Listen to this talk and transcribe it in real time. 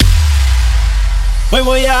Hoy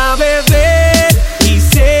voy a beber y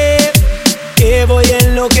sé que voy a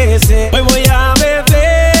enloquecer. Hoy voy a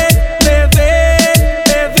beber, beber,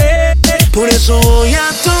 beber. Por eso voy a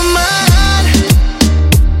tomar,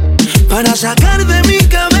 para sacar de mi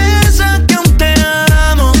cabeza que aún te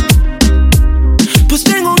amo. Pues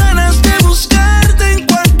tengo ganas de buscarte en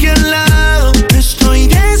cualquier lado. Estoy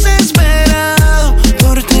desesperado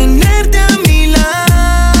por tenerte a mi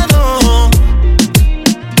lado.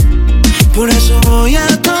 Por eso voy a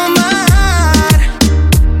tomar,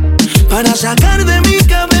 para sacar de mi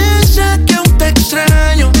cabeza que aún te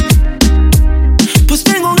extraño. Pues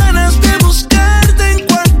tengo ganas de buscarte en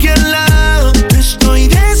cualquier lado. Estoy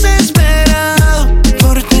desesperado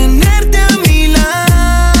por tenerte a mi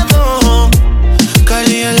lado.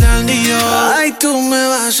 Cali, el Dandy y yo. Ay, tú me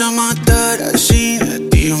vas a matar así. De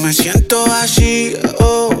ti yo me siento así.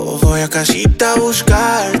 Oh, voy a casita a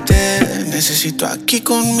buscarte. Necesito aquí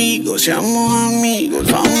conmigo, seamos amigos.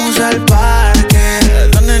 Vamos al parque,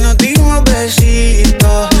 donde nos dimos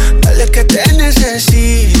besitos. Dale que te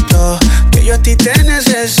necesito, que yo a ti te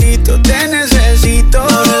necesito, te necesito.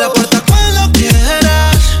 Abre la puerta cuando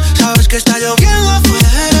quieras, sabes que está lloviendo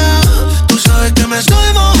afuera. Tú sabes que me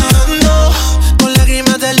estoy mojando, con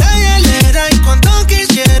lágrimas de la hielera. Y cuando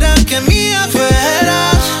quisiera que mía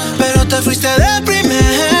fueras, pero te fuiste de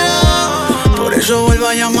primera. Por eso vuelvo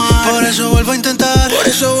a llamar, por eso vuelvo a intentar, por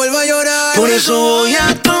eso vuelvo a llorar. Por eso voy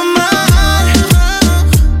a tomar,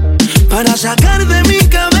 para sacar de mi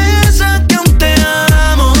cabeza que aún te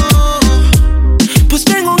amo. Pues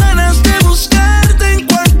tengo ganas de buscarte en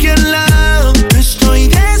cualquier lado. Estoy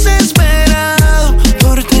desesperado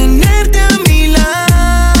por tenerte a mi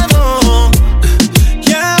lado.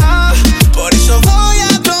 Yeah, por eso voy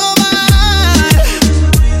a tomar,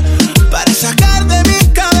 para sacar de mi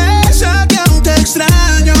cabeza que aún te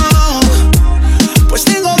extraño. Pues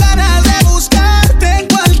tengo ganas de buscarte en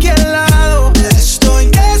cualquier lado. Estoy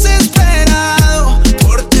desesperado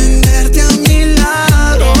por tenerte a mi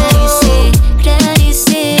lado.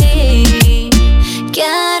 Crazy,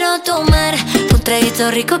 quiero tomar un traguito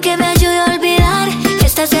rico que me ayude a olvidar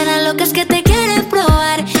estas ganas locas que te quieren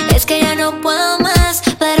probar. Es que ya no puedo más,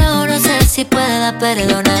 pero no sé si pueda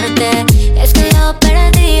perdonarte. Es que yo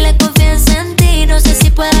perdí la confianza en ti, no sé si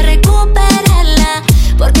pueda recuperarla.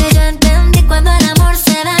 Porque yo entendí cuando el amor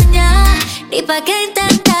se daña, ni pa' qué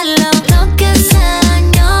intentarlo. Lo que se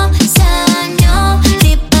dañó,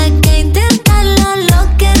 ni pa' qué intentarlo.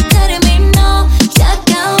 Lo que terminó, se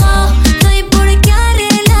acabó. No hay por qué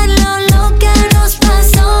arreglarlo. Lo que nos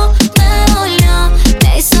pasó me dolió,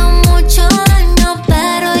 me hizo mucho daño,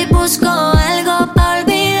 pero hoy busco algo pa'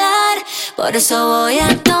 olvidar. Por eso voy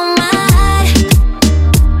a tomar,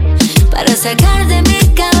 para sacar